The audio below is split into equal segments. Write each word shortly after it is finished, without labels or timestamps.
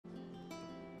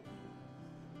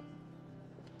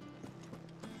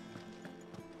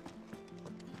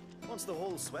Once the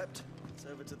hall's swept, it's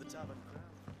over to the tavern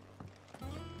crowd.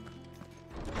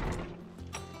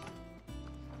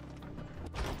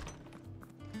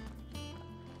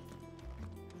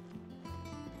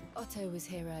 Otto was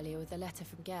here earlier with a letter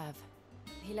from Gav.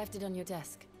 He left it on your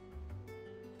desk.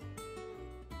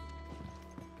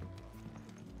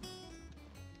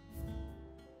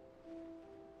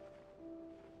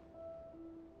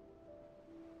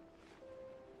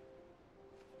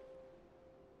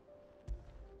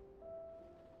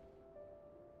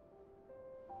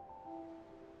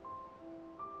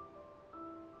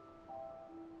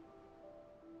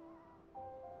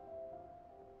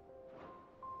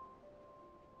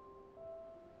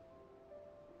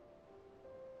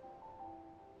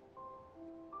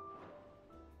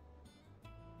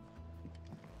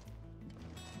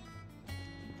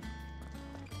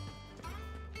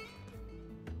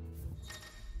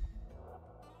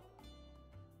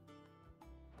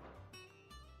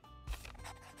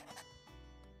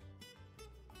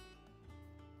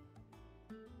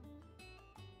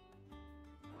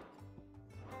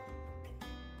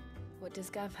 What does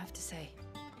Gav have to say?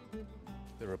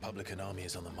 The Republican army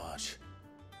is on the march,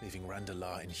 leaving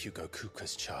Randalar in Hugo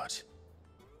Kuka's charge.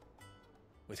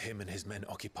 With him and his men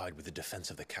occupied with the defense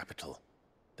of the capital,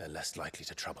 they're less likely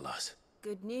to trouble us.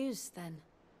 Good news, then.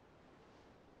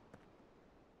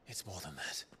 It's more than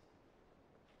that.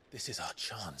 This is our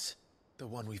chance, the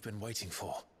one we've been waiting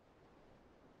for.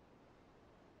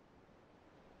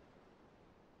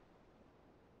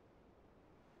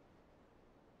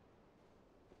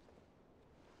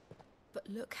 But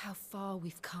look how far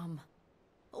we've come.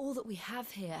 All that we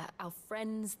have here, our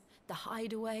friends, the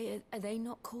hideaway, are they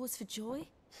not cause for joy?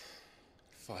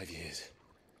 5 years.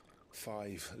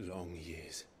 5 long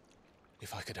years.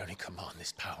 If I could only command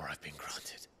this power I've been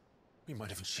granted, we might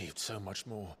have achieved so much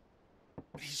more.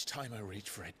 But each time I reach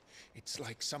for it, it's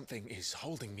like something is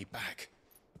holding me back.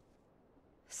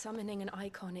 Summoning an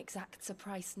icon exacts a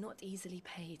price not easily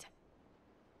paid.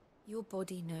 Your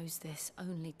body knows this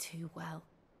only too well.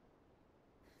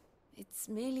 It's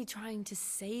merely trying to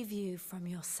save you from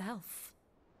yourself.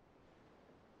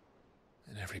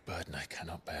 And every burden I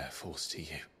cannot bear falls to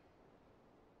you.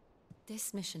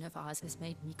 This mission of ours has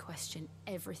made me question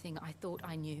everything I thought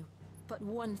I knew. But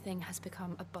one thing has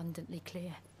become abundantly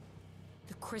clear.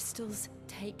 The crystals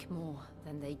take more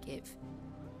than they give.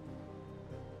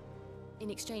 In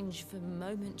exchange for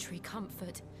momentary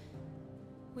comfort,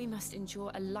 we must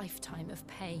endure a lifetime of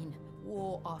pain,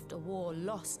 war after war,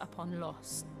 loss upon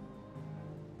loss.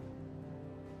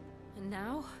 And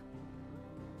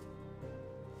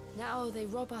now they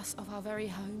rob us of our very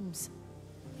homes,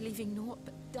 leaving naught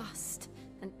but dust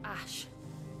and ash.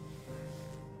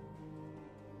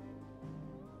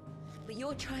 But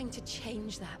you're trying to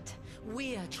change that.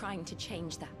 We're trying to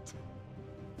change that.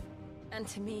 And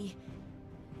to me,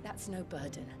 that's no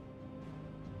burden.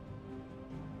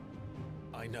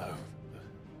 I know,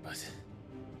 but...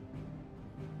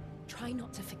 Try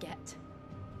not to forget.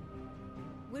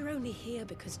 We're only here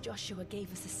because Joshua gave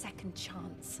us a second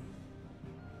chance.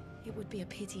 It would be a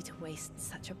pity to waste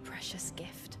such a precious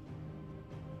gift.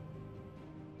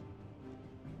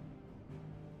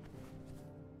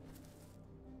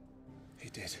 He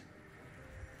did.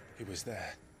 He was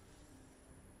there.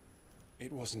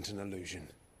 It wasn't an illusion.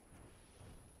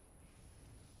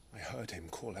 I heard him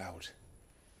call out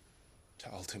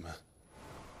to Ultima.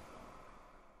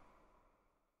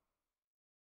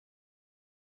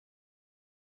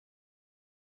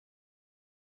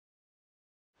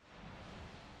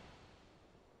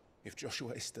 If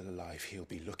Joshua is still alive, he'll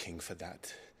be looking for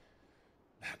that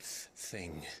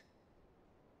thing.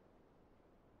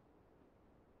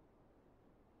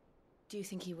 Do you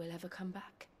think he will ever come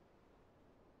back?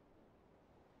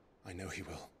 I know he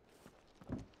will.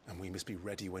 And we must be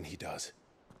ready when he does.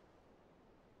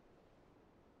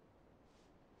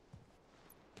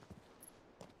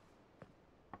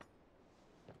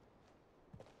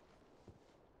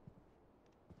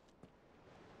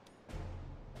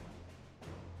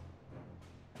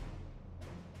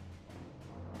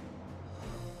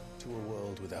 To a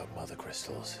world without mother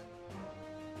crystals.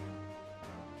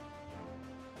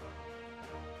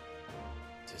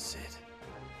 To Sid.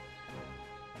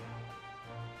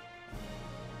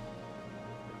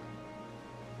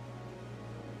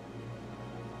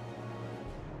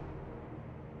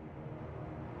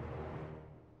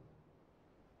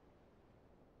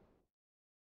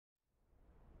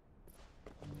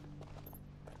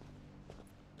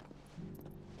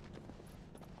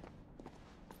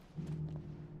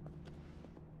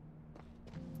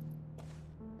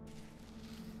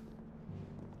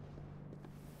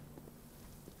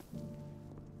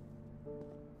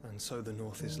 And so the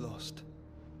North is lost.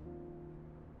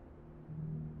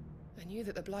 I knew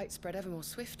that the Blight spread ever more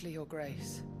swiftly, Your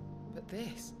Grace. But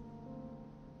this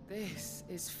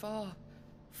is far,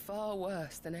 far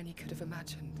worse than any could have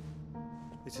imagined.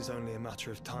 It is only a matter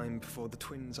of time before the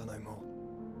twins are no more.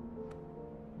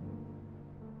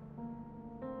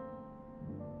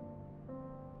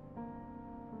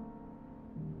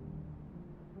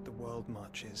 The world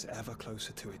marches ever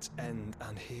closer to its end,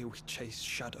 and here we chase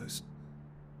shadows.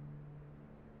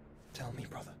 Tell me,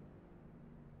 brother,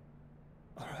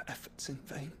 are our efforts in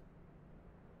vain?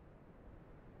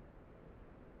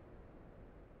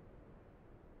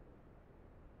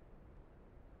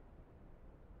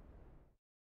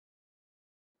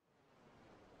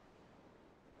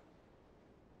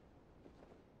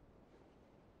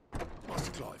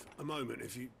 Master Clive, a moment,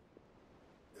 if you...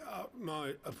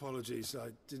 my apologies, I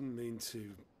didn't mean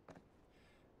to...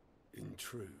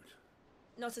 intrude.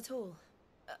 Not at all.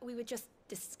 We were just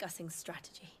discussing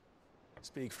strategy.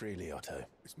 Speak freely, Otto.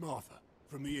 It's Martha,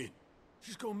 from the inn.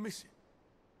 She's gone missing.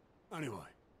 Anyway,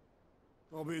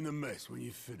 I'll be in the mess when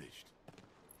you've finished.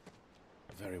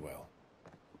 Very well.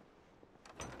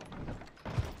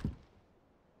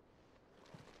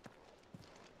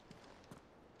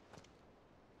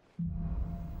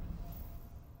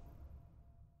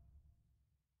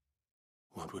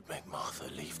 What would make Martha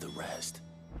leave the rest?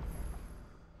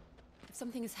 If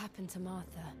something has happened to Martha,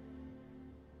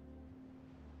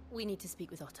 we need to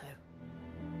speak with Otto.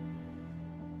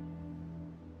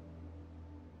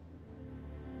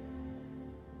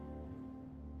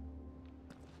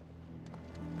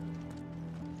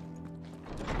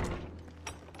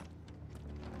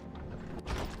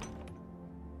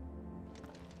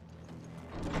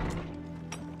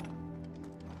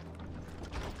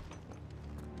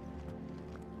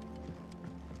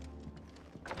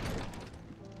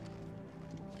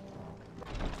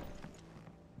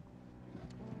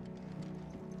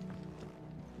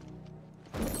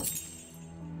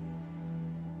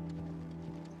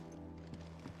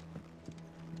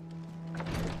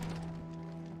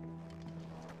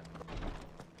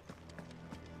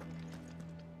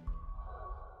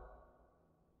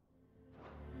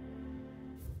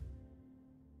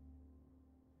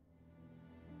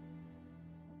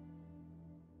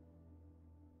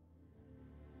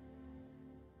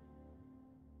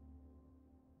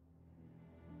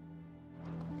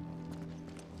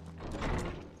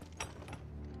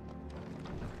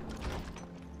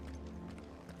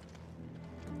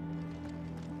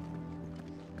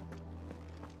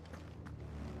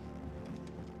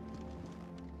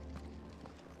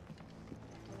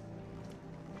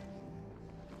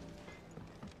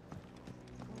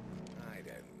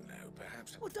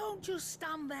 Well, don't just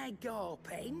stand there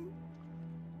gawping.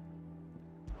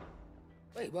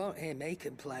 Well, you won't hear me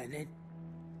complaining.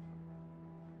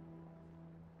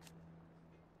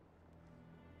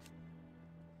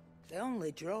 The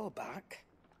only drawback...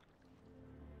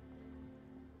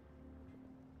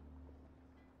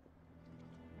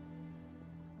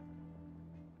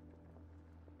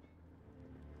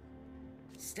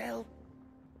 Still...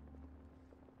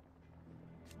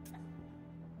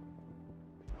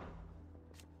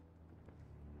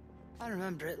 I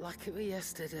remember it like it was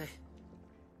yesterday.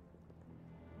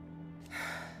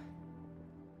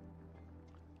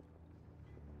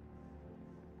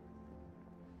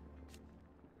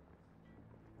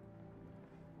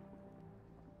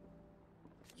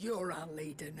 You're our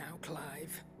leader now,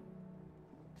 Clive.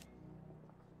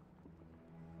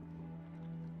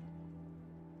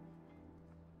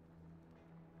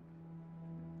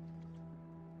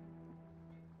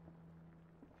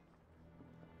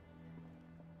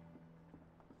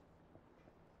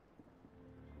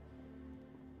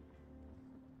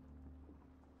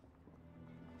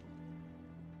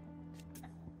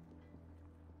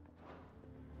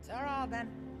 Ta-ra, then.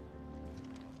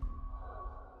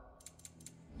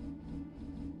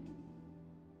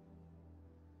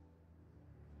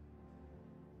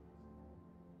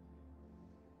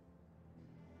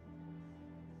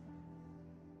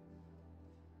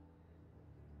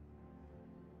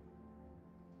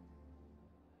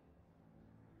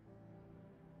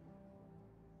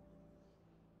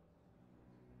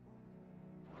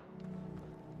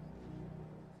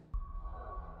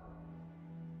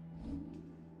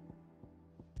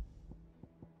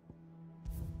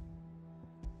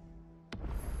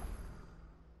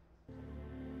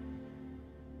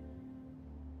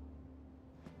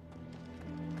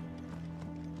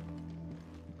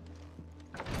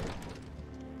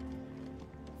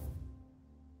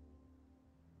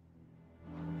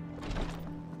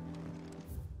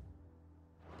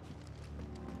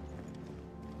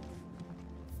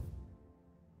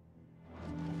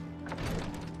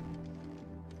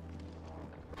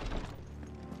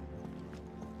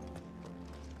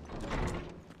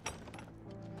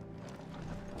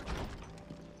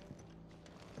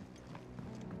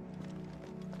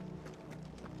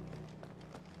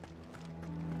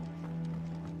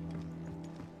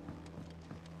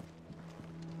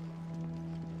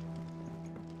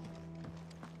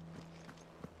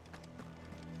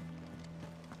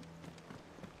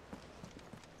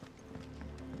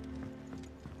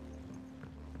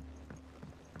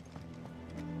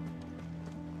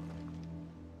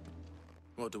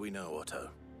 What do we know, Otto?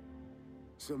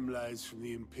 Some lads from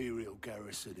the Imperial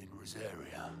garrison in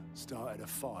Rosaria started a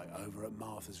fight over at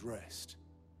Martha's Rest.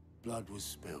 Blood was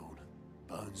spilled,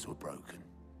 bones were broken.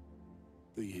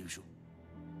 The usual.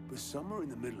 But somewhere in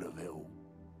the middle of it all,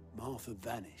 Martha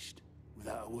vanished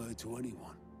without a word to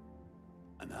anyone.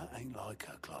 And that ain't like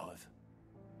her, Clive.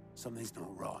 Something's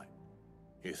not right.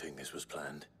 You think this was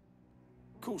planned?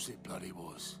 Of course it bloody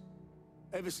was.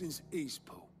 Ever since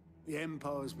Eastpool, the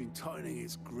Empire's been tightening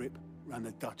its grip round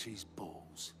the Duchy's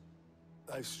balls.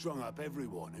 They've strung up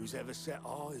everyone who's ever set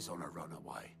eyes on a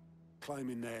runaway,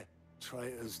 claiming they're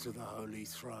traitors to the Holy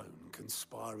Throne,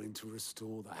 conspiring to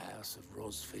restore the House of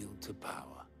Rosfield to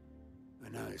power.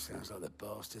 And now it sounds like the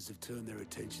bastards have turned their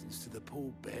attentions to the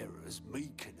pallbearers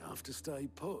meek enough to stay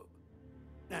put.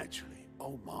 Naturally,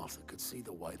 old Martha could see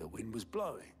the way the wind was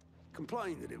blowing,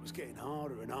 complained that it was getting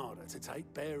harder and harder to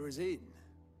take bearers in.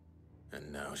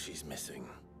 And now she's missing.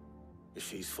 If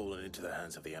she's fallen into the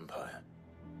hands of the Empire,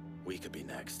 we could be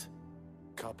next.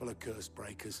 Couple of curse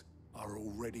breakers are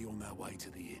already on their way to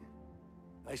the inn.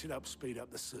 They should help speed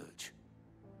up the search.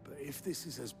 But if this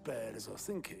is as bad as I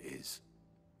think it is,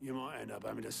 you might end up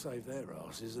having to save their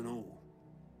asses and all.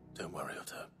 Don't worry,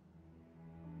 Otto.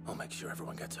 I'll make sure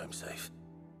everyone gets home safe.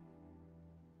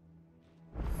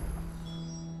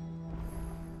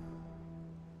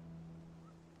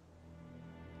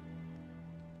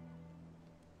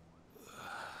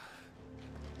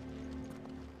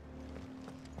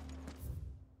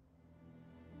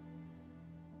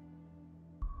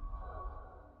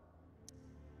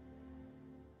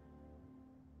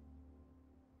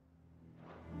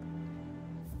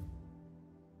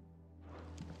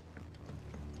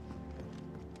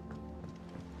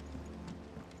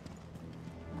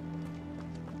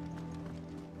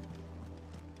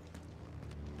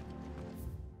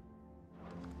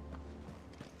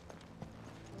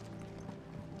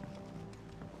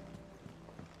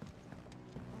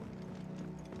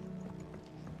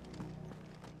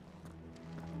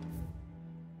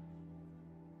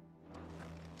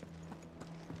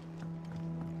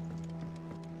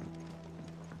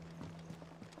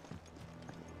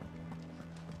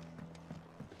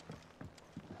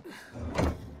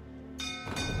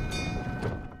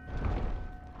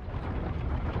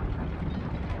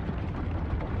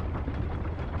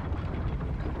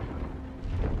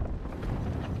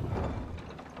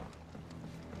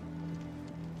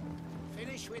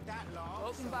 Finish with that lot.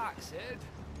 Welcome back, Sid.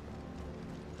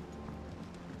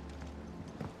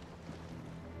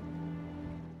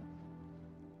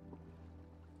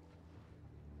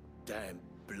 Damn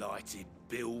blighted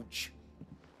bilge.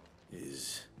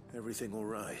 Is everything all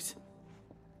right?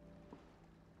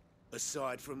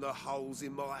 Aside from the holes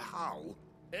in my hull,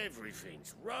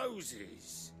 everything's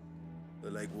roses.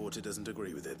 The lake water doesn't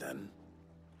agree with it, then?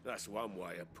 That's one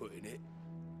way of putting it.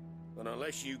 And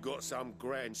unless you got some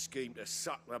grand scheme to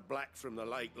suck the black from the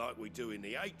lake like we do in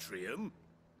the atrium,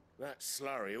 that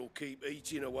slurry'll keep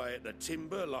eating away at the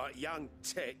timber like young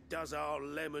Tech does our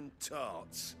lemon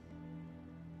tarts.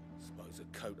 Suppose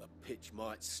a coat of pitch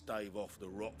might stave off the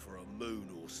rot for a moon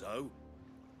or so,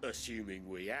 assuming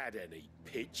we had any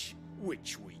pitch,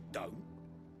 which we don't.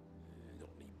 Not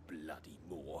any bloody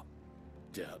more.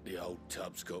 Doubt the old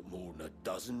tub's got more than a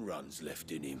dozen runs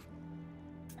left in him.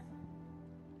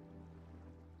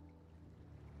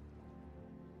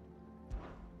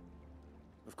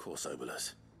 Of course,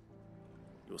 Obolus.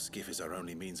 Your skiff is our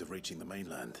only means of reaching the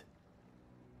mainland.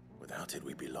 Without it,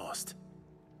 we'd be lost.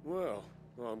 Well,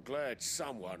 I'm glad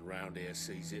someone round here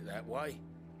sees it that way.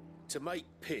 To make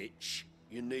pitch,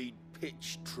 you need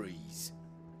pitch trees.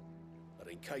 But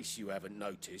in case you haven't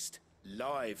noticed,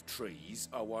 live trees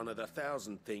are one of the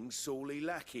 1,000 things sorely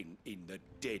lacking in the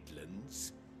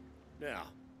Deadlands. Now,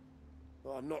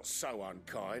 I'm not so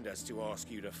unkind as to ask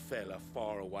you to fell a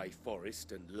faraway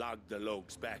forest and lug the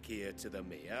logs back here to the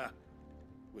mere,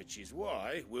 which is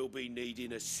why we'll be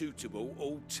needing a suitable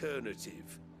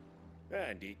alternative.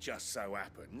 And it just so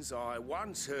happens I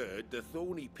once heard the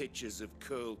thorny pitchers of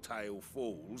Curltail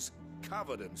Falls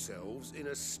cover themselves in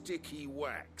a sticky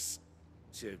wax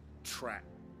to trap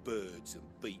birds and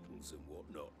beetles and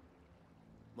whatnot.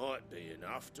 Might be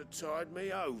enough to tide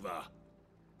me over.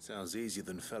 Sounds easier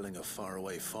than felling a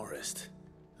faraway forest.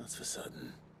 That's for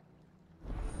certain.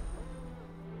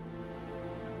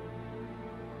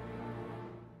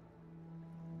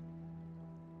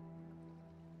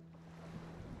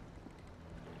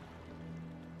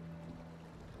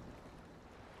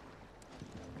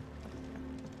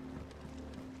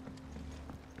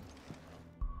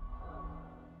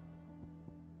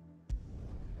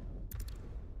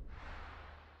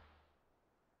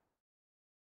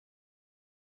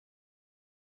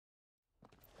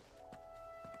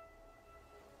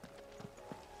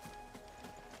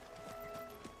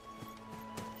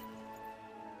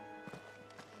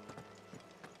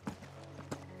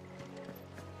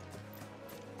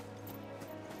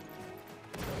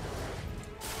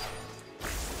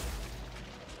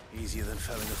 Easier than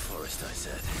felling a forest, I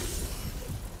said.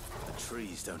 The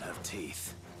trees don't have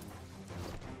teeth.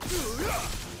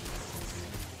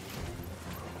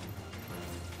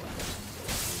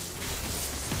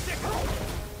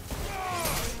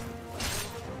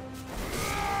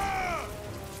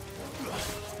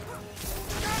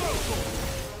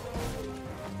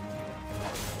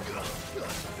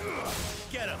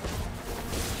 Get him!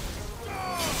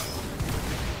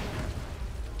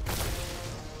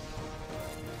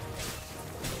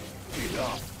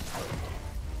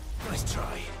 Nice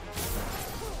try.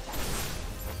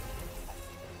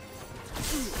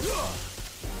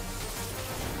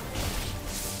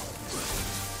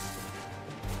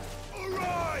 All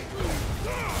right!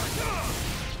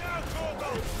 Now,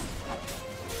 Corvo!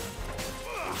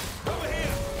 Over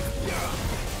here!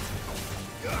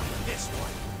 This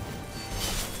one.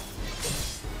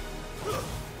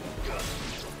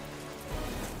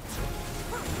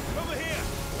 Over here!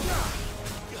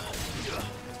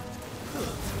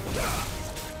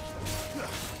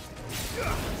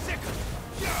 Second!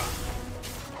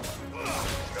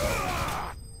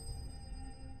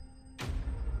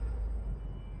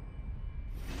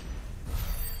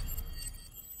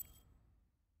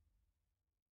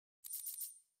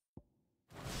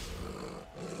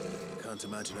 Can't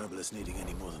imagine Obelisk needing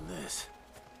any more than this.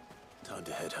 Time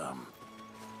to head home.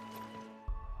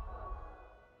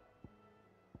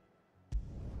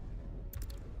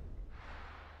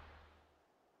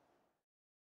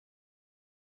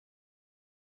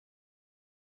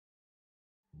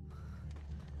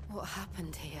 What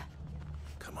happened here?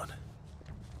 Come on.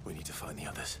 We need to find the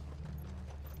others.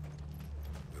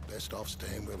 We're best off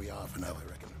staying where we are for now, I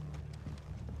reckon.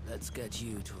 Let's get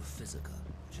you to a physical,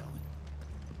 shall we?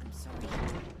 I'm sorry.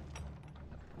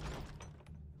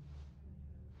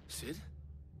 Sid?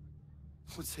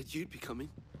 What said you'd be coming?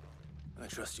 I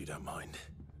trust you don't mind.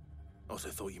 Also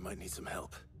thought you might need some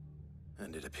help.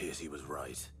 And it appears he was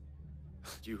right.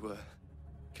 You,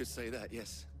 could say that,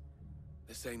 yes.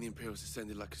 They're saying the Imperials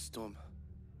descended like a storm.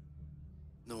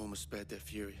 No one was spared their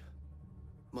fury.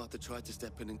 Martha tried to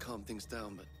step in and calm things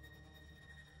down, but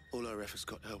all our efforts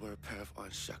got her were a pair of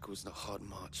iron shackles and a hard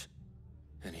march.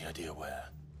 Any idea where?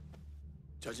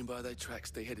 Judging by their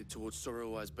tracks, they headed towards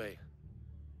Sorrowwise Bay.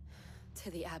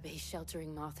 To the Abbey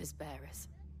sheltering Martha's bearers.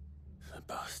 The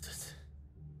bastards.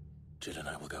 Jill and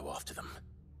I will go after them.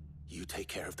 You take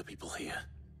care of the people here.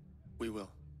 We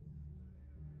will.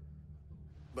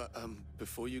 But,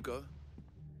 before you go,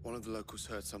 one of the locals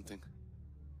heard something.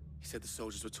 He said the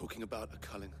soldiers were talking about a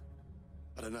culling.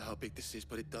 I don't know how big this is,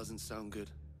 but it doesn't sound good.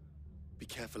 Be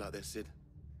careful out there, Sid.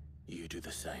 You do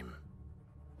the same.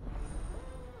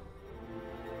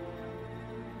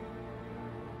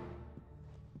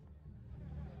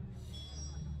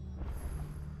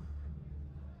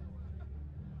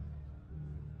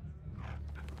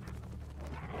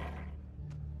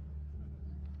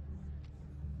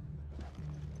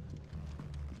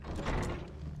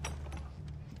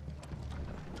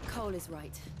 Cole is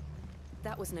right.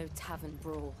 That was no tavern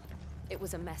brawl. It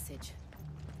was a message.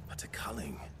 But a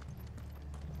culling.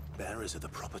 Bearers are the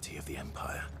property of the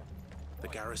Empire. The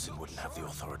garrison wouldn't have the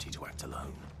authority to act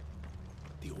alone.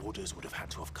 The orders would have had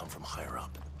to have come from higher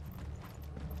up.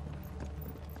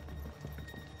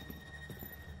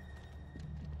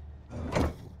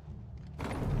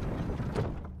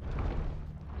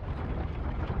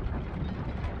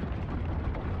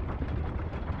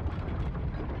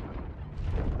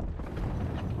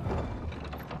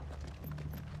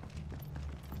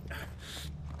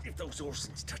 If those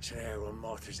Orsons touch an arrow on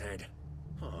Martha's head,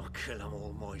 I'll kill them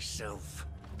all myself.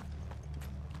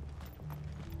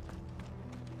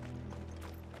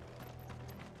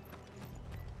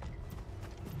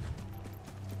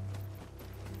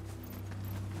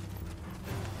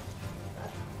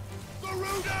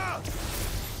 Garuda!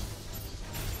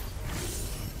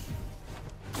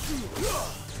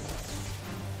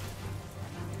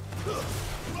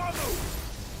 Bravo!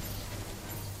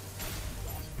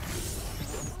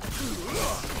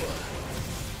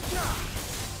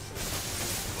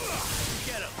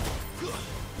 Get him!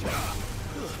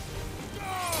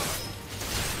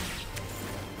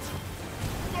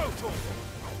 Go, Tom!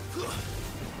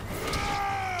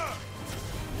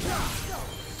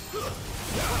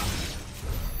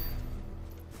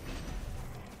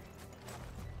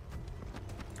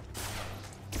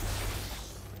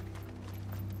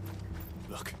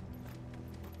 Look.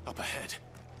 Up ahead.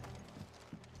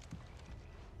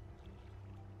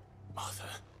 Martha,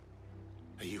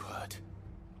 are you hurt?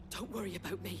 Don't worry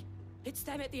about me. It's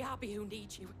them at the Abbey who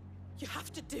need you. You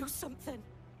have to do something.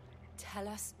 Tell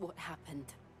us what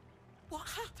happened. What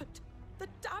happened? The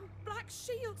damn black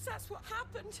Shields, that's what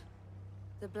happened.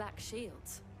 The Black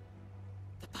Shields?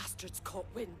 The bastards caught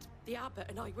wind. The abbot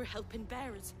and I were helping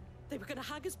bearers. They were gonna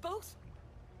hang us both.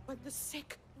 When the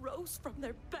sick rose from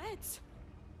their beds,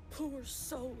 poor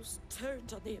souls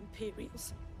turned on the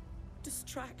Imperials.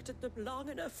 Distracted them long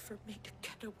enough for me to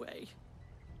get away.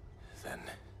 Then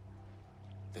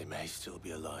they may still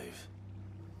be alive.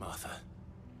 Martha,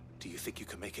 do you think you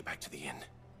can make it back to the inn?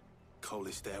 Cole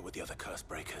is there with the other curse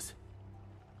breakers.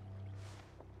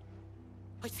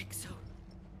 I think so.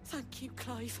 Thank you,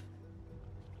 Clive.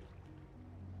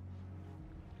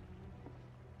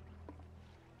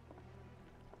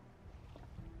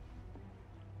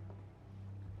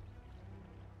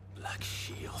 Black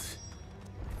Shields?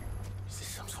 Is this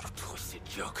some sort of twisted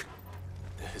joke?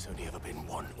 There has only ever been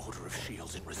one Order of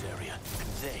Shields in Rosaria, and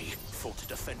they fought to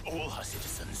defend all her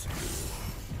citizens.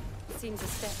 Seems a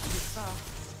step too far,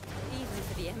 even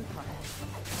for the Empire.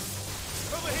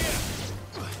 Over here!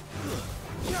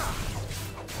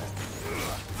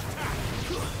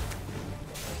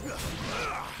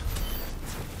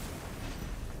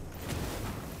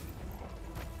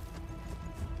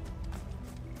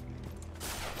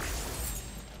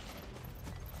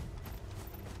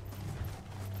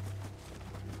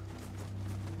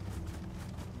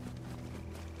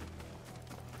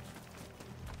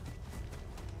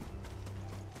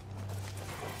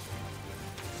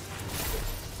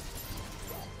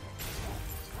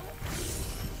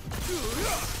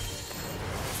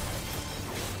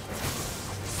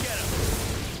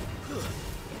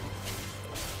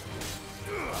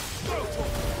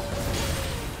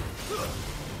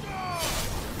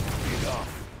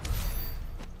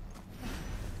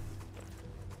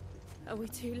 Are we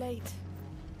too late?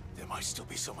 There might still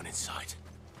be someone inside.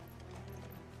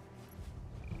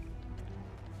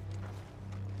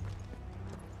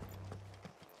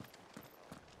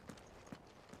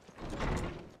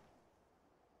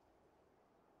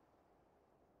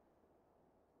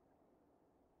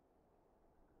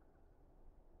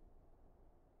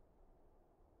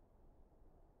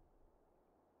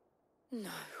 No.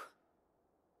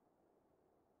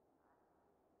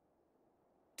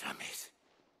 Damn it.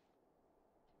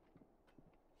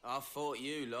 I thought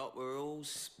you lot were all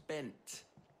spent.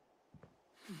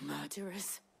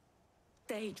 Murderers.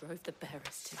 They drove the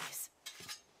bearers to this.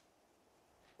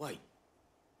 Wait.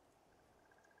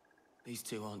 These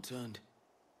two aren't turned.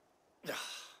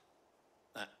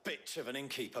 That bitch of an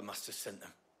innkeeper must have sent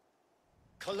them.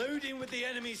 Colluding with the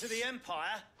enemies of the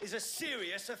Empire is a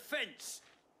serious offense.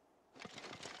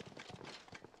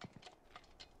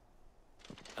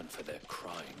 And for their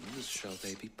crimes shall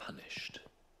they be punished.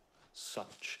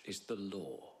 Such is the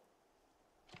law.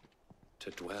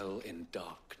 To dwell in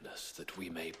darkness that we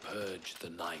may purge the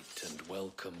night and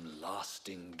welcome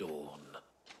lasting dawn.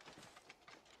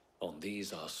 On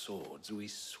these our swords we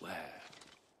swear.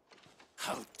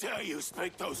 How dare you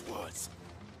speak those words?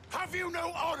 Have you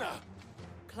no honor?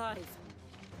 Clive.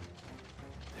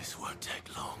 This won't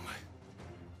take long.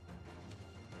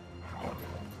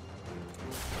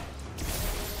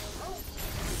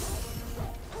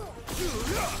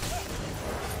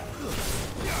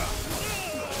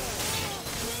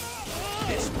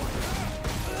 This one.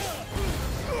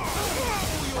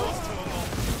 Yours to a mob.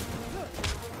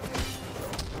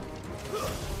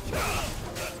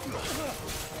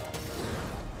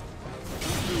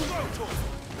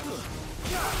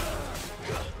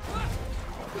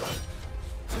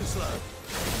 Too slow.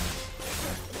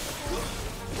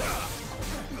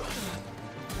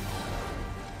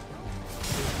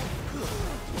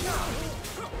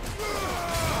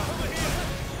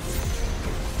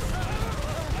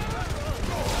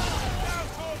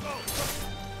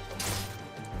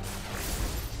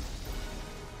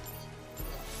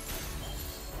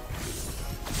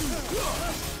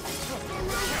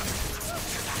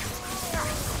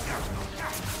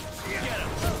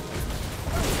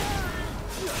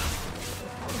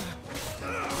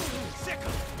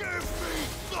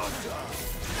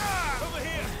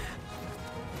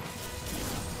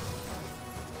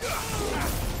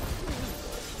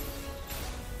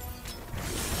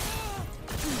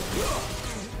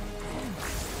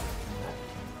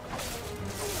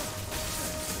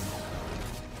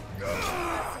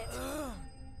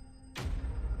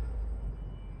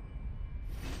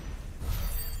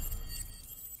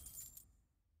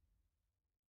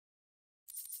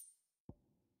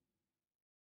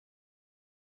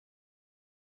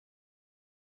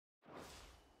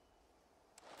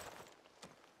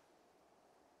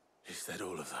 Is that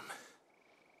all of them?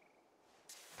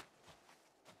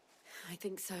 I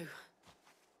think so.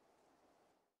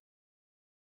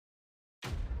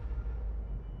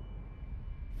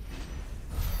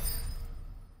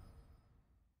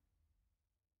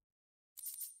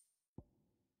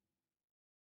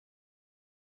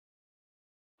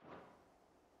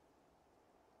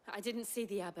 I didn't see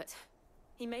the abbot.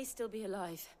 He may still be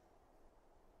alive.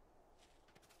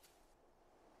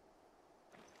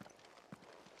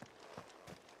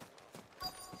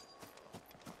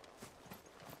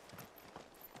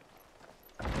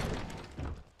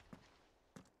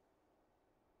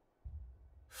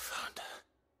 Found her.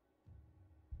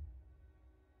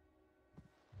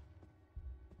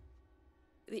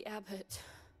 The abbot.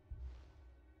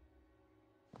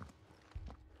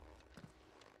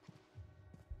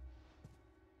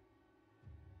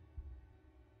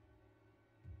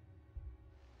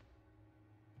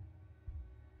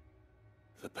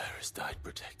 The bearers died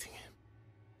protecting him.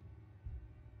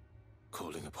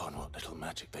 Calling upon what little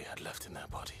magic they had left in their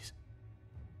bodies.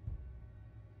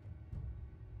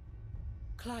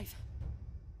 Clive.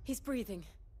 He's breathing.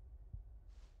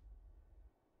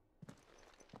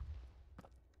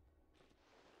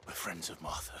 We're friends of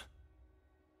Martha.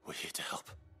 We're here to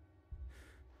help.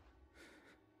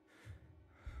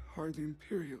 Are the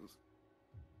Imperials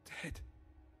dead?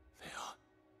 They are.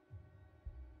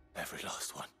 Every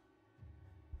last one.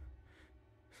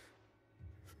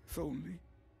 If only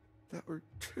that were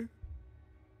true.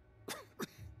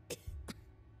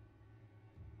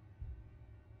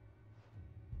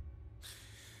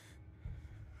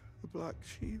 The Black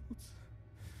Shields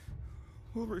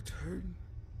will return.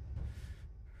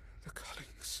 The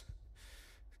cullings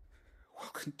will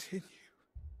continue.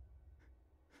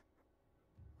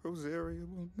 Rosaria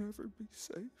will never be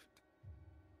saved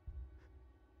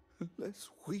unless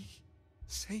we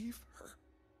save her.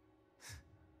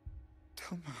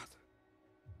 Tell Matt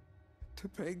to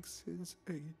beg Sid's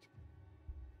aid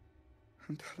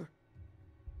and tell her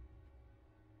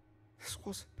this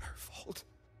wasn't her fault.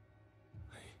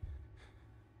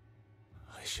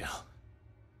 I shall.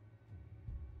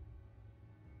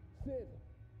 Sid,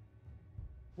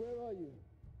 where are you?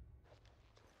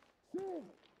 Sid!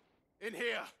 In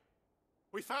here!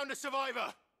 We found a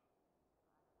survivor!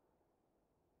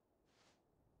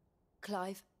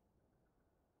 Clive.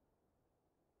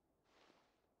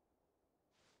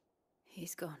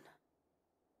 He's gone.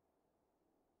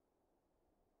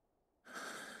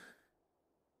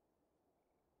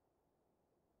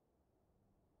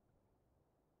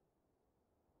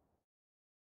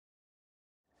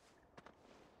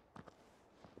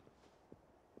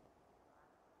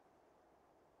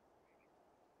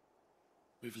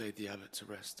 We've laid the abbot to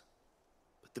rest.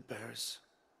 But the bearers...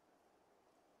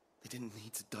 they didn't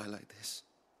need to die like this.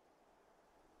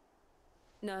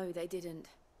 No, they didn't.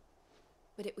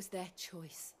 But it was their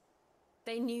choice.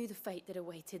 They knew the fate that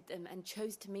awaited them and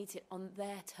chose to meet it on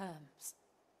their terms,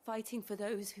 fighting for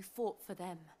those who fought for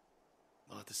them.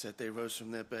 Martha said they rose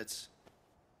from their beds,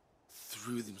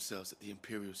 threw themselves at the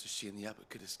Imperials so she and the abbot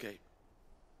could escape.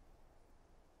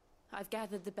 I've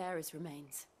gathered the bearers'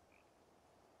 remains.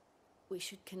 We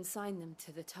should consign them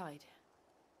to the tide.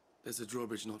 There's a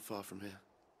drawbridge not far from here.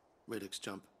 Radix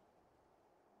Jump.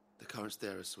 The currents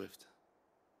there are swift.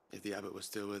 If the abbot was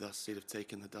still with us, he'd have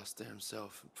taken the dust there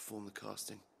himself and performed the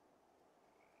casting.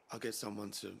 I'll get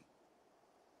someone to...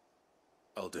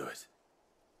 I'll do it.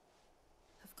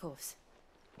 Of course.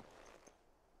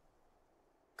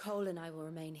 Cole and I will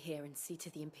remain here and see to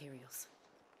the Imperials.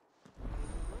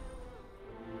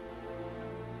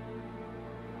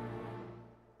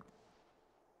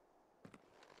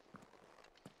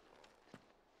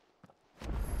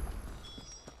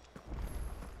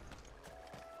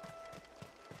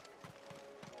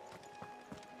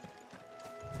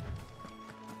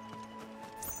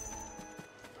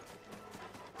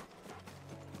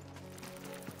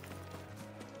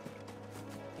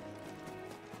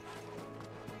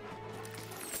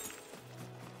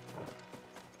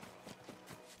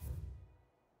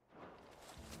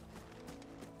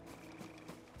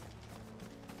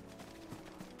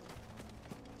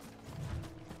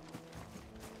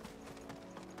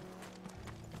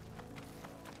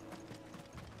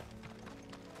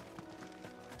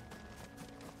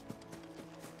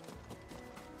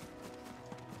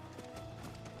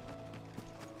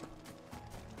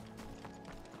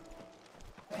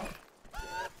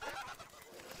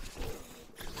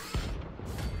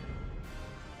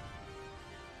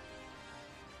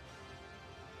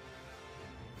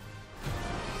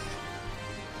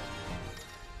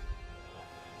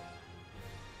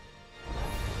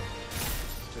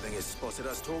 It's spotted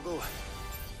us, Torgal.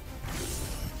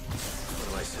 What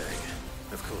am I saying?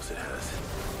 Of course it has.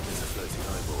 It's a floating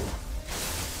eyeball.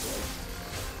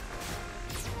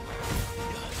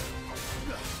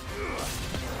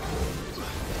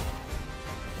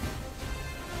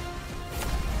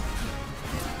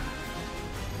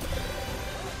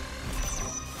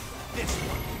 This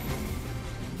one.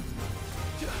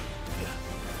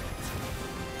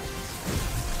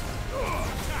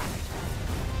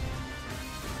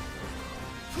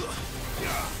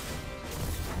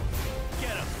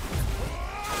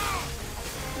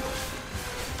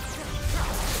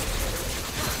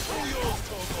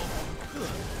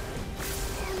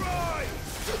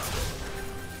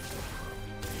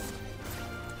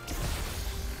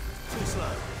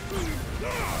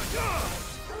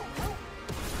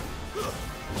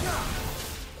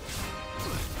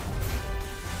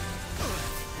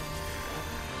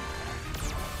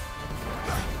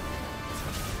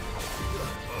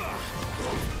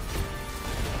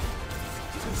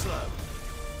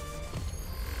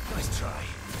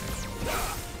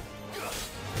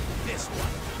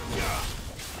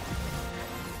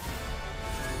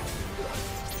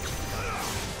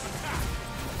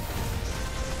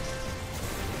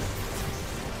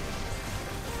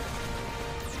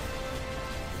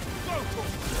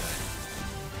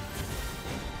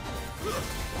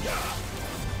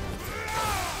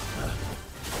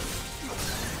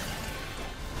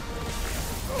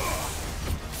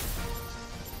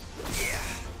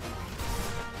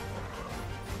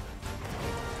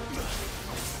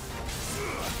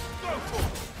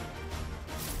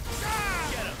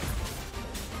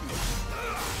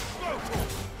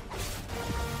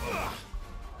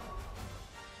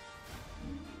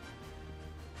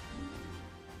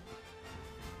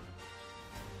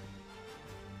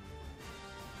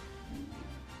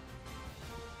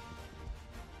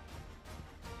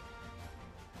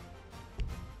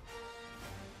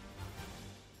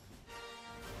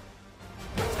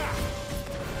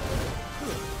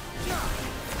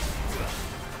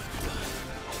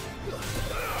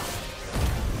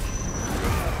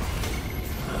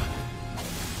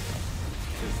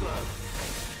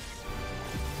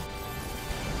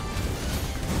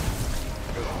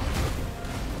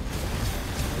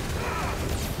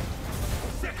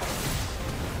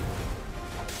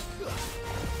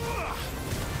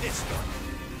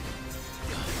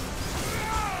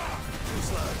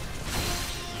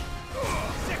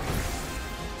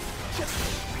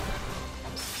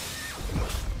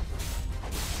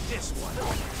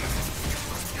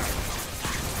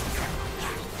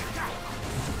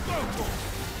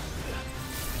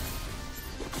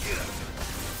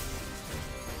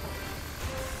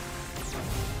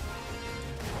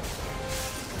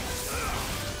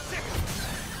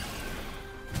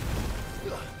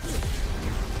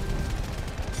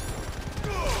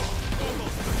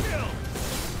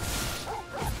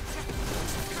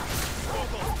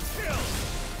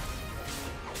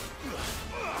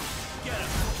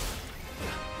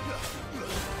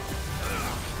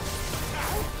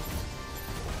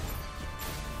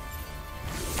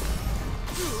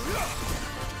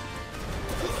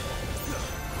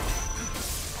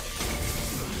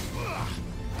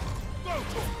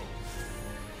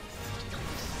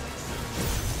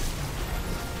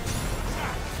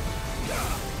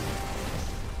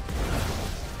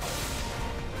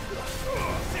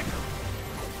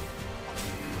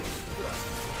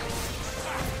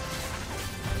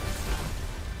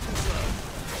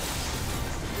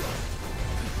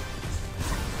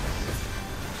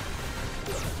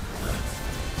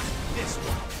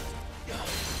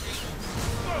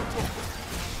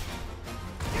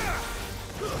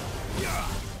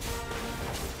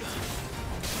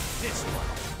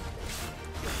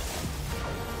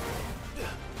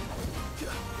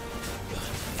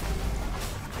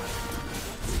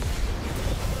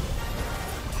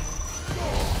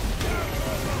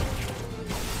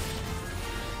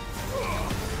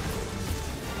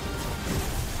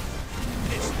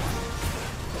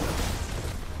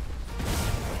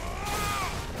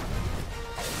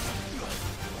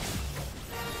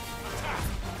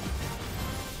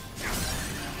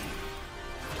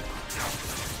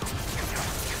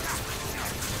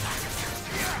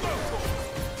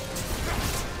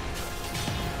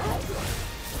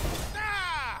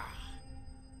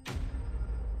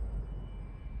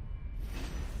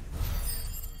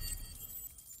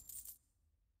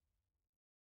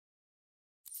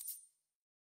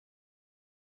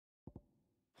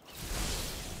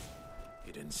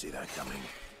 You didn't see that coming.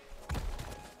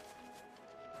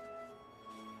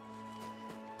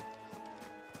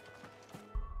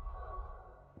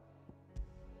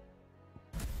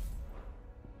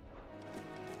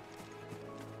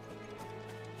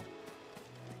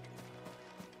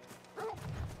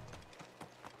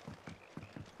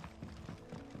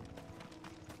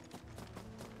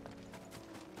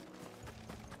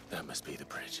 That must be the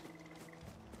bridge.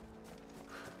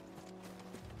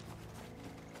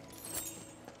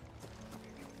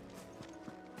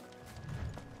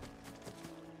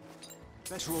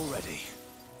 Better already.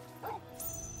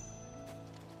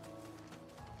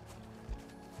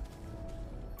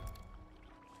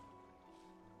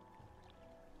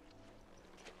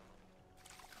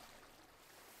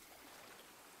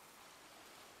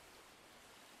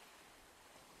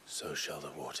 So shall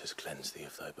the waters cleanse thee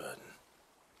of thy burden,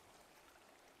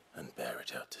 and bear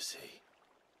it out to sea.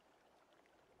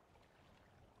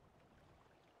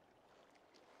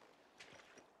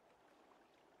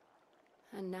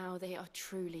 And now they are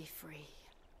truly free.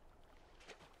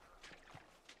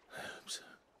 I hope so.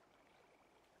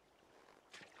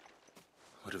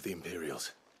 What of the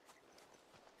Imperials?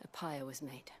 A pyre was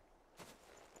made.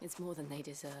 It's more than they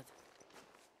deserve.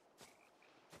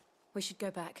 We should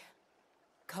go back.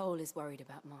 Cole is worried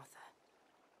about Martha.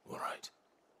 All right.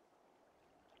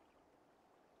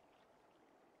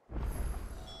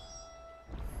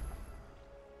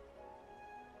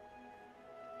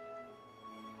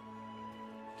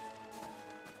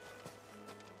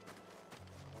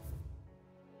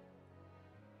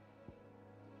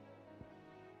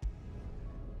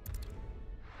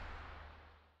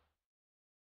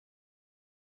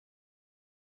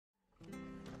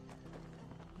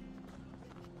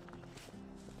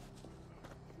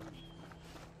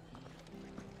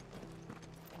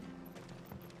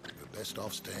 Best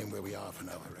off staying where we are for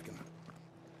now, I reckon.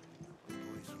 The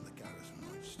boys from the garrison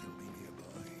might still be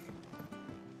nearby.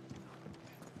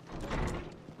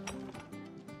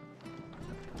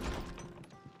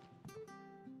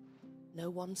 No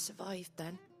one survived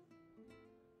then?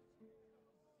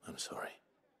 I'm sorry.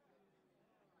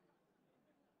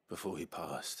 Before he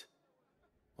passed,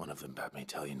 one of them bade me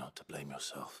tell you not to blame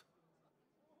yourself.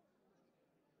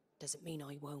 Doesn't mean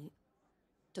I won't.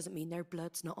 Doesn't mean their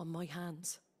blood's not on my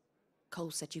hands. Cole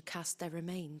said you cast their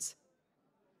remains.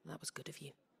 That was good of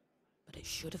you. But it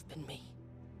should have been me.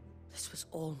 This was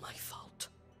all my fault.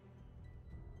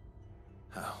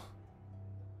 How?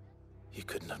 You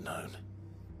couldn't have known.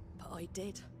 But I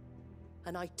did.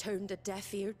 And I turned a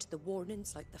deaf ear to the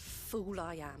warnings like the fool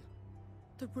I am.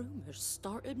 The rumors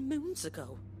started moons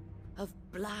ago. Of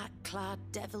black-clad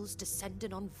devils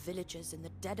descending on villages in the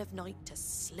dead of night to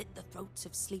slit the throats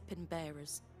of sleeping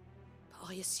bearers.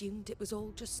 But I assumed it was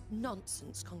all just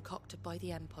nonsense concocted by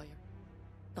the Empire.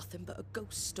 Nothing but a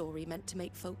ghost story meant to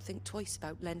make folk think twice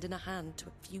about lending a hand to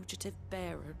a fugitive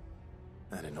bearer.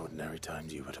 And in ordinary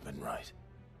times you would have been right.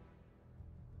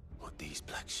 What these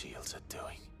Black Shields are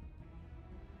doing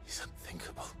is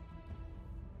unthinkable.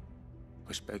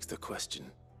 Which begs the question,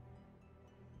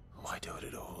 why do it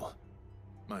at all?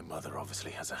 My mother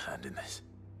obviously has a hand in this.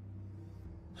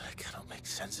 I cannot make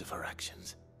sense of her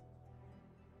actions.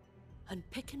 And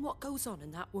picking what goes on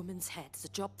in that woman's head is a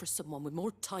job for someone with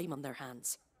more time on their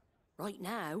hands. Right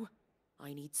now,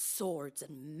 I need swords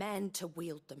and men to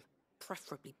wield them,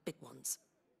 preferably big ones.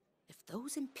 If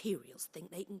those Imperials think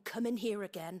they can come in here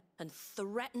again and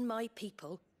threaten my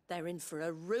people, they're in for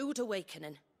a rude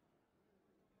awakening.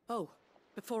 Oh,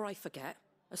 before I forget,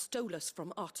 a Stolas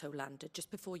from Otto landed just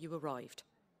before you arrived.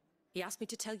 He asked me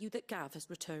to tell you that Gav has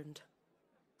returned.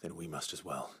 Then we must as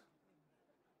well.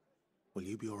 Will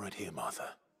you be all right here,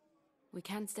 Martha? We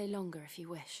can stay longer if you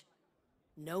wish.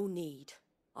 No need.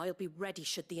 I'll be ready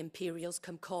should the Imperials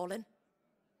come calling.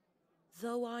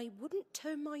 Though I wouldn't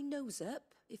turn my nose up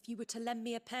if you were to lend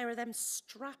me a pair of them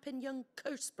strapping young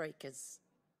curse-breakers.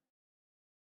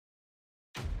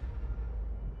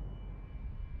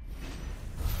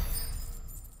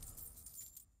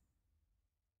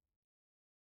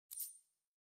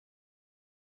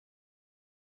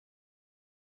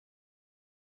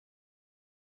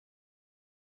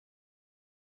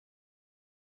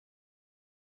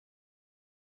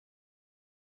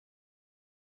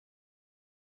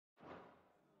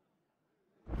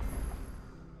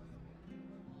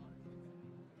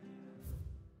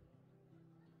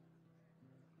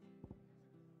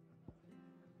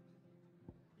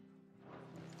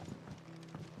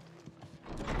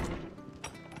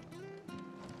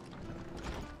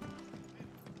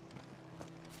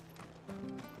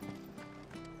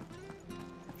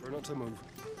 Try not to move.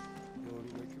 You'll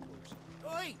only make it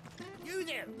worse. Oi! You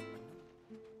there!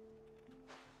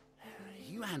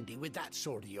 You handy with that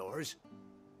sword of yours?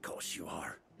 Course you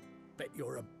are. Bet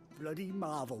you're a bloody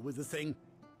marvel with the thing.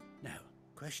 Now,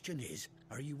 question is,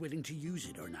 are you willing to use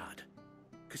it or not?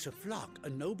 'Cause a flock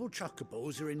of noble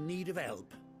chocobos are in need of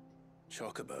help.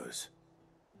 Chocobos?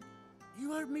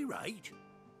 You heard me right.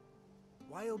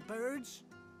 Wild birds?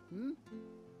 Hmm?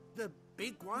 The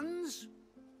big ones?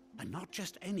 And not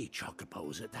just any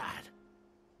chocobos at that.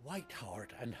 Whiteheart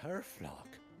and her flock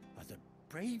are the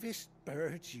bravest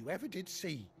birds you ever did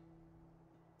see.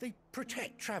 They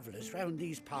protect travellers round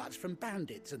these parts from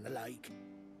bandits and the like.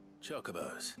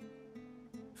 Chocobos?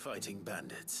 Fighting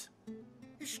bandits?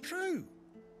 It's true.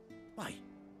 Why,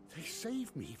 they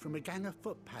saved me from a gang of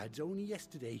footpads only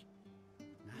yesterday.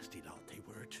 Nasty lot they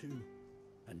were too.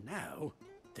 And now,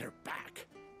 they're back,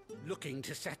 looking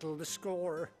to settle the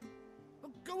score.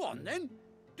 Well, go on then.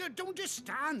 Don't just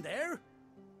stand there.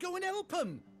 Go and help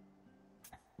them.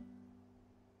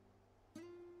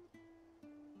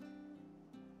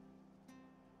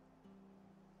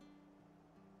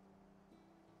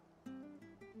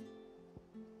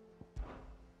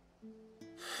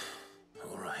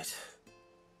 All right.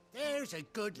 There's a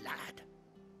good lad.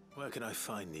 Where can I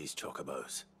find these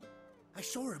chocobos? I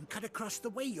saw him cut across the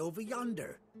way over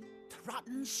yonder. The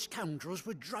rotten scoundrels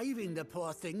were driving the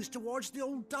poor things towards the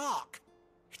old dock.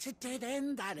 It's a dead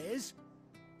end, that is.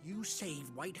 You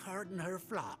save Whiteheart and her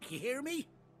flock, you hear me?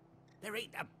 There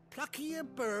ain't a pluckier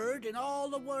bird in all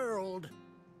the world.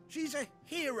 She's a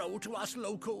hero to us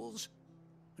locals.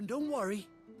 And don't worry,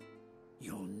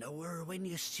 you'll know her when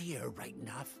you see her right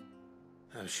enough.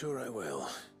 I'm sure I will.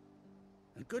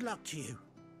 And good luck to you.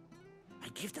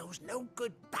 And give those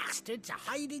no-good bastards a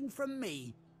hiding from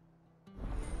me.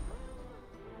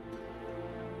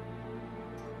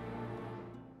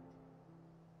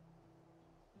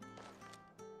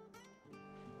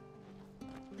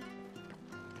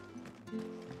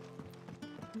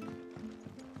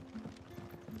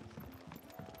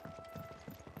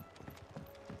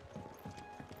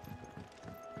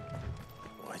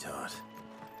 Whiteheart.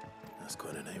 That's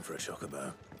quite a name for a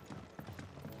chocobo.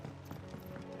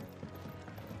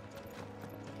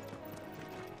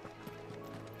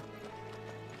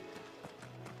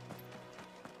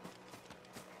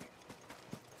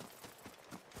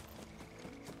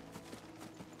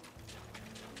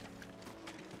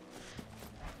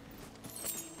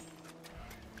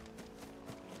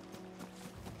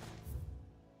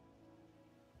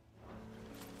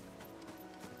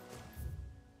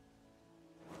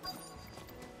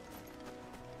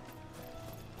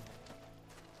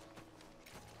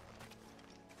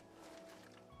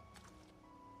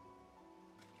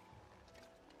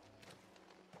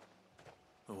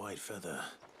 A white feather.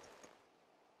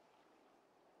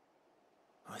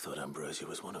 I thought Ambrosia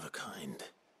was one of a kind.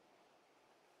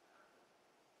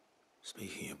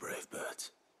 Speaking of brave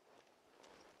birds.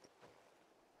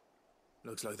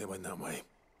 Looks like they went that way.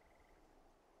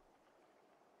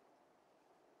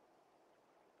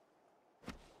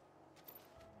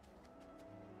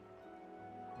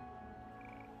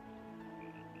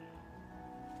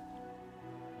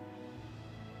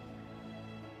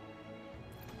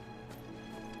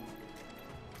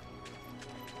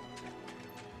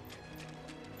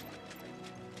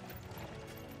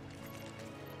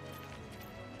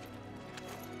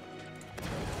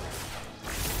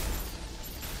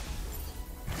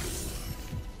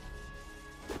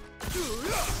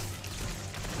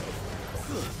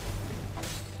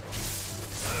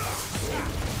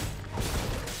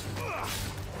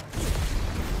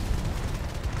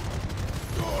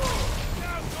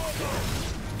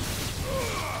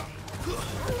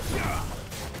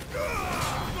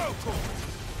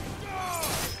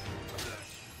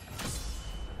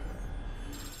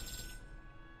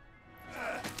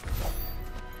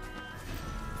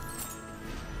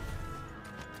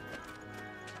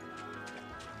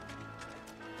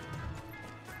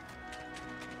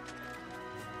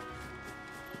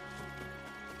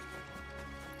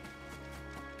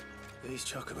 These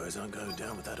chocobos aren't going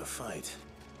down without a fight.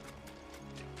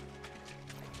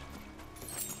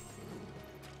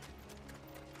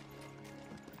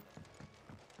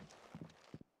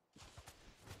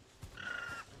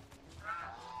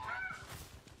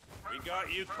 We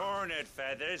got you cornered,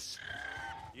 Feathers.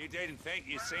 You didn't think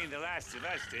you'd seen the last of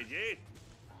us, did you?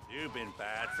 You've been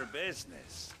bad for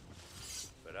business.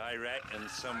 But I reckon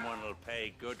someone will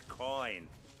pay good coin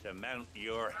to mount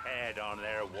your head on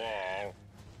their wall.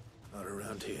 Not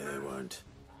around here, they won't.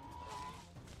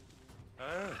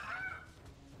 Oh.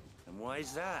 And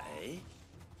why's that, eh?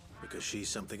 Because she's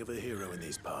something of a hero in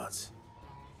these parts.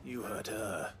 You hurt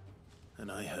her, and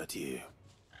I hurt you.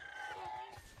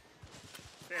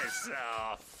 Piss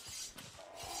off.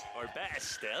 Or better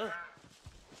still,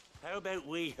 how about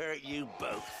we hurt you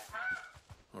both?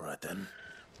 All right then.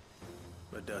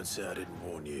 But don't say I didn't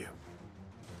warn you.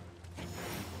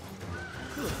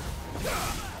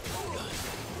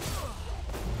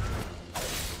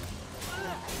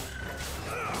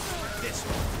 This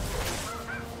one.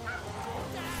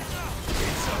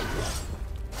 It's over.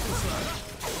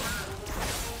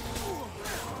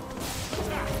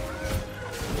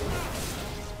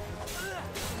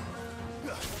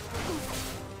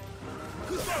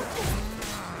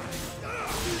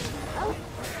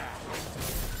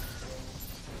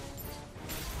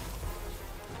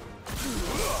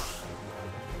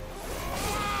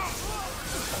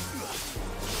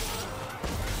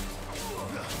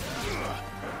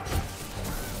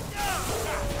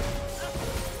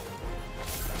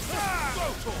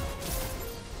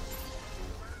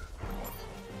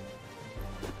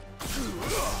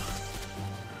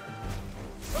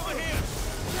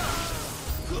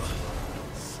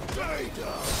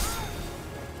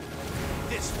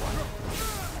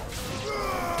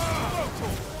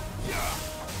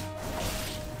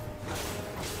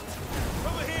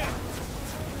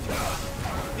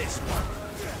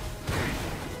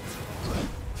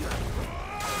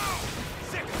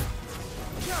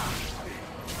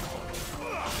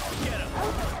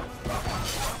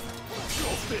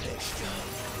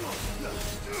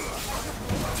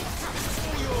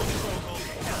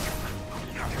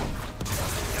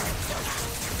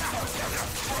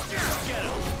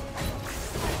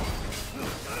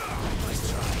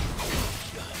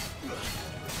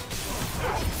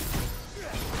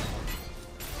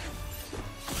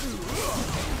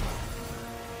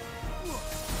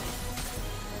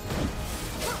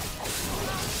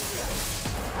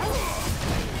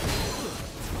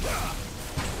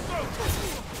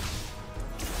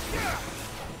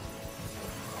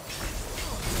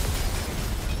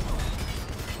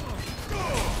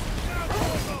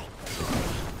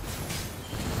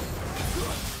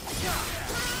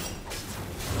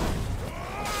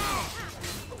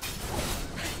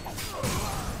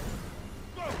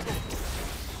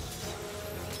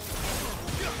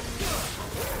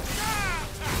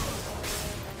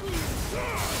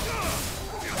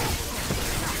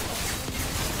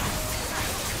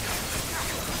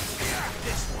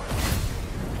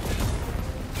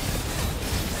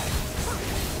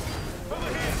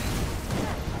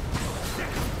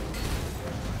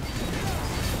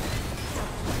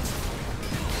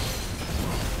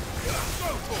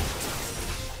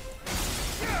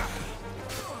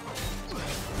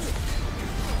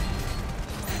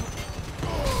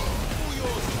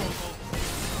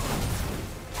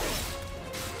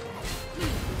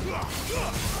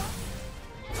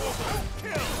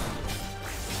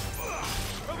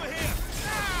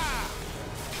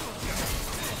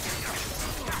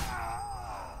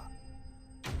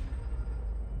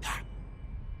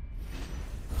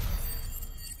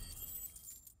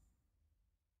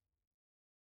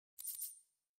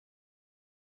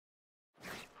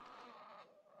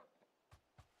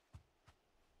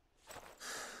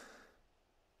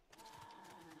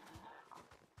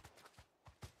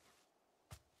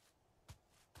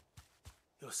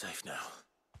 You're safe now.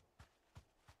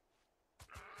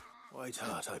 White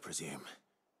Hart, I presume.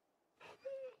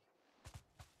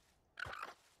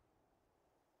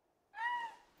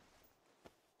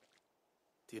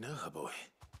 Do you know her, boy?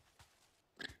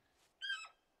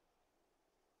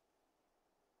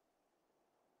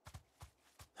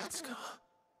 That scar.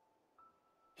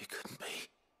 It couldn't be.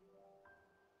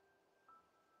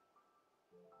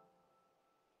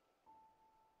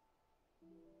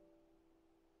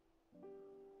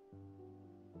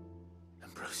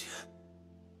 Ambrosia.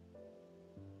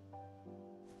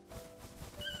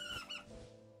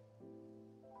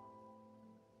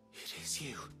 It is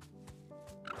you.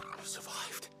 You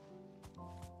survived.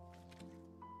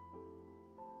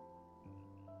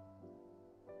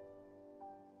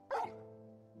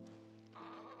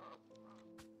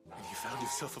 And you found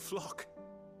yourself a flock.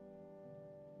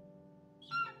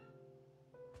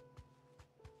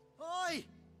 Oi!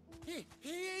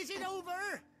 Is it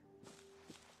over?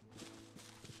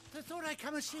 I thought I'd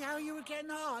come and see how you were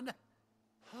getting on.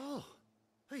 Oh,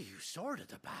 you sorted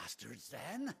the bastards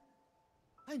then.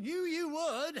 I knew you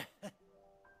would.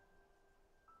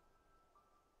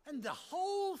 And the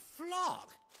whole flock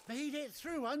made it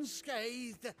through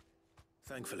unscathed.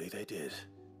 Thankfully, they did.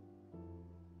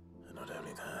 And not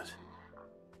only that.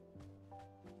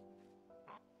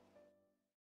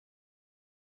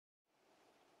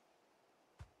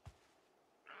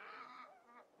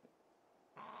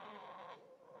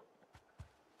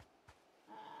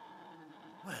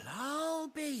 Well, I'll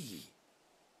be.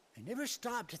 I never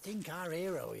stopped to think our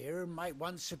hero here might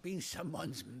once have been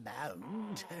someone's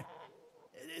mount.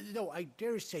 Though I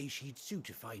dare say she'd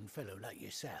suit a fine fellow like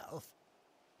yourself.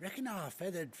 Reckon our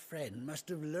feathered friend must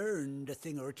have learned a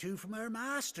thing or two from her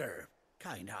master.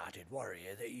 Kind-hearted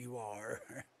warrior that you are.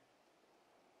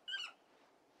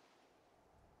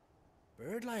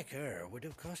 Bird like her would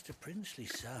have cost a princely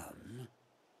sum.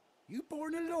 You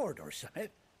born a lord or something?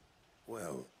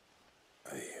 Well,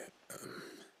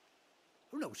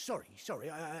 Oh, no, sorry.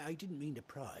 I didn't mean to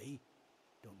pry.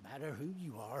 Don't matter who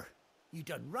you are. You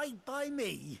done right by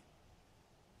me.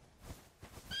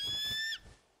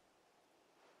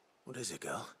 What is it,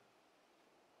 girl?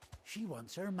 She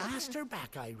wants her master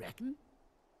back, I reckon.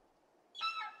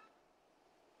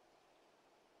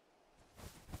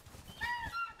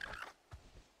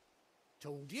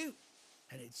 Told you.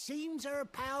 And it seems her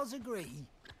pals agree.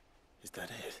 Is that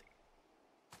it?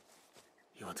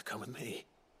 You want to come with me?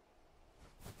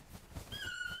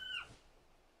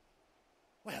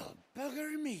 Well,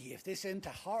 bugger me if this ain't a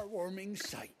heartwarming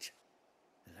sight.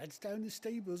 The lads down the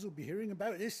stables will be hearing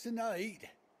about this tonight.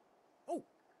 Oh,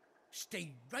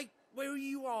 stay right where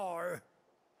you are.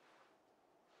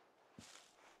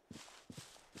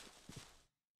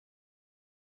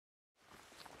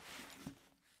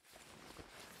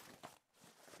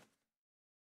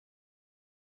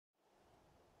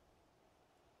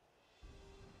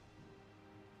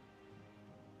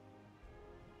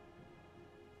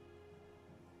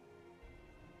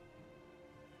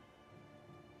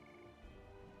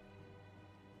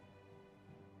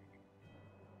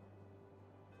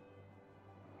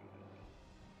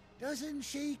 Doesn't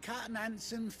she cut an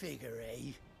handsome figure,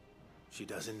 eh? She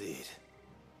does indeed.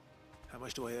 How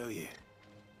much do I owe you?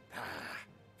 A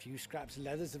few scraps of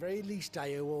leather's the very least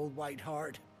I owe old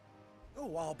Whiteheart.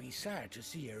 Oh, I'll be sad to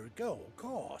see her go, of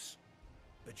course.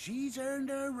 But she's earned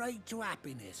her right to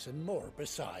happiness and more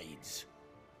besides.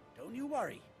 Don't you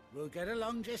worry, we'll get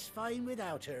along just fine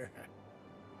without her.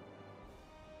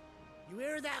 You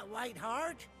hear that,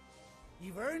 Whiteheart?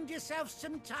 You've earned yourself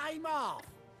some time off.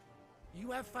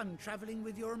 You have fun traveling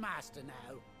with your master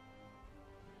now.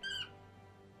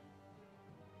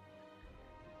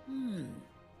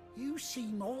 You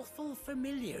seem awful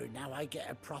familiar now I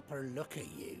get a proper look at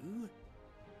you.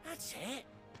 That's it.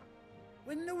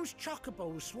 When those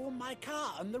chocobos swarmed my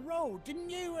car on the road, didn't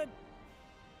you?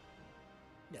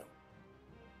 No.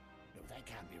 No, that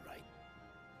can't be right.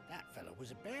 That fellow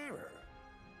was a bearer.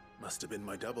 Must have been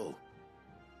my double.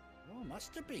 Oh,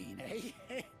 must have been,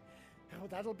 eh? Oh,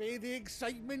 that'll be the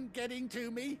excitement getting to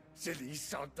me. Silly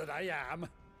sod that I am.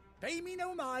 Pay me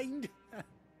no mind.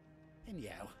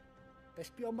 Anyhow,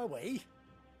 best be on my way.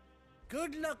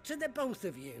 Good luck to the both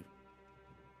of you.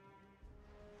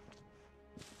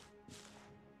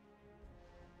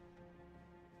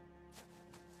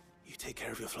 You take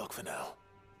care of your flock for now.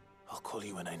 I'll call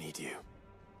you when I need you.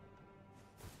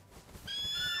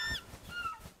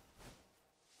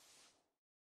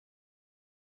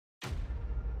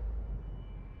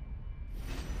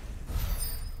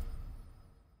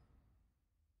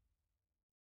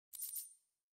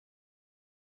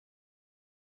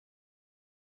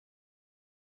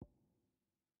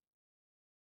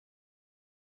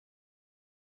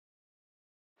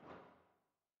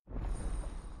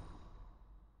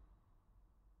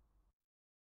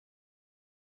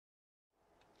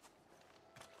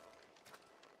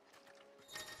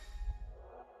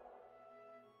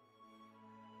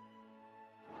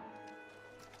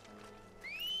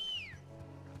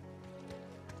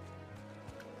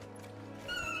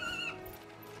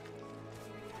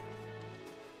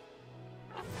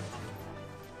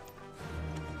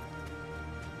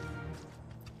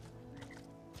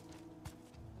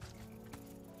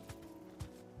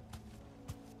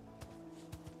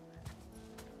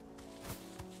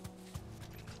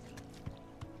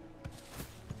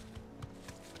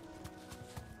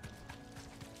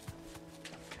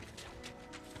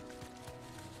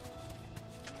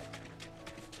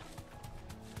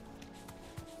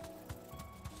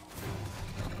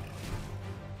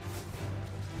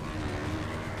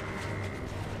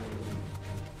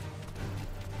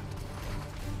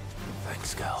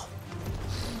 Thanks, Gal.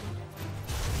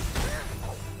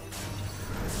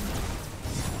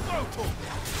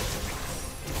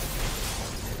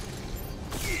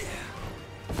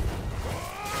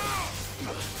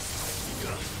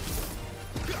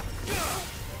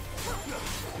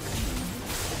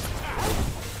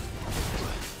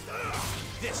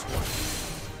 This one.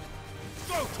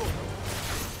 Go to him.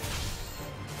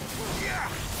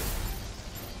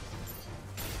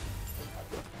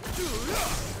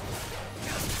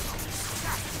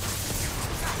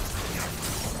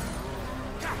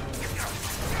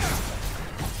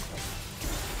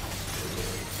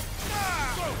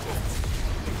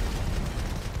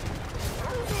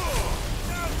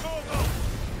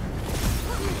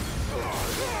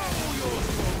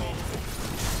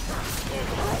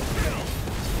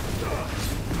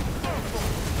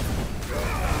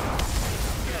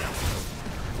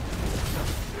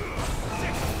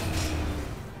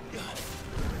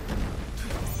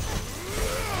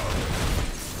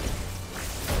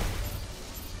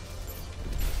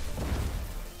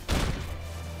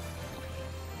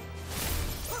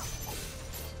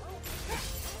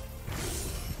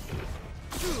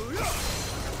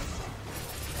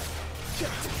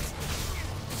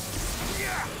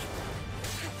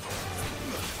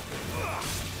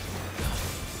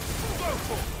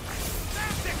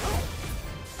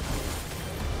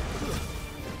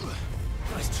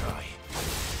 Nice try.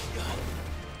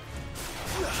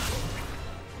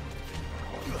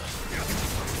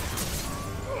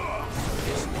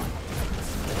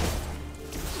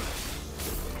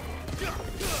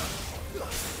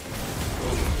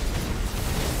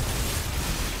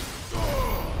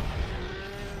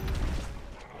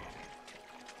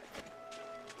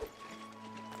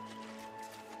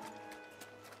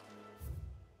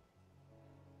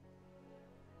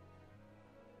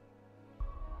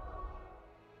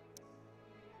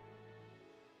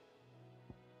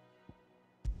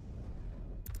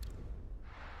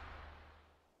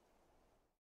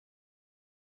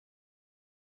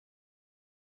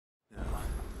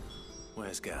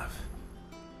 Where's Gav?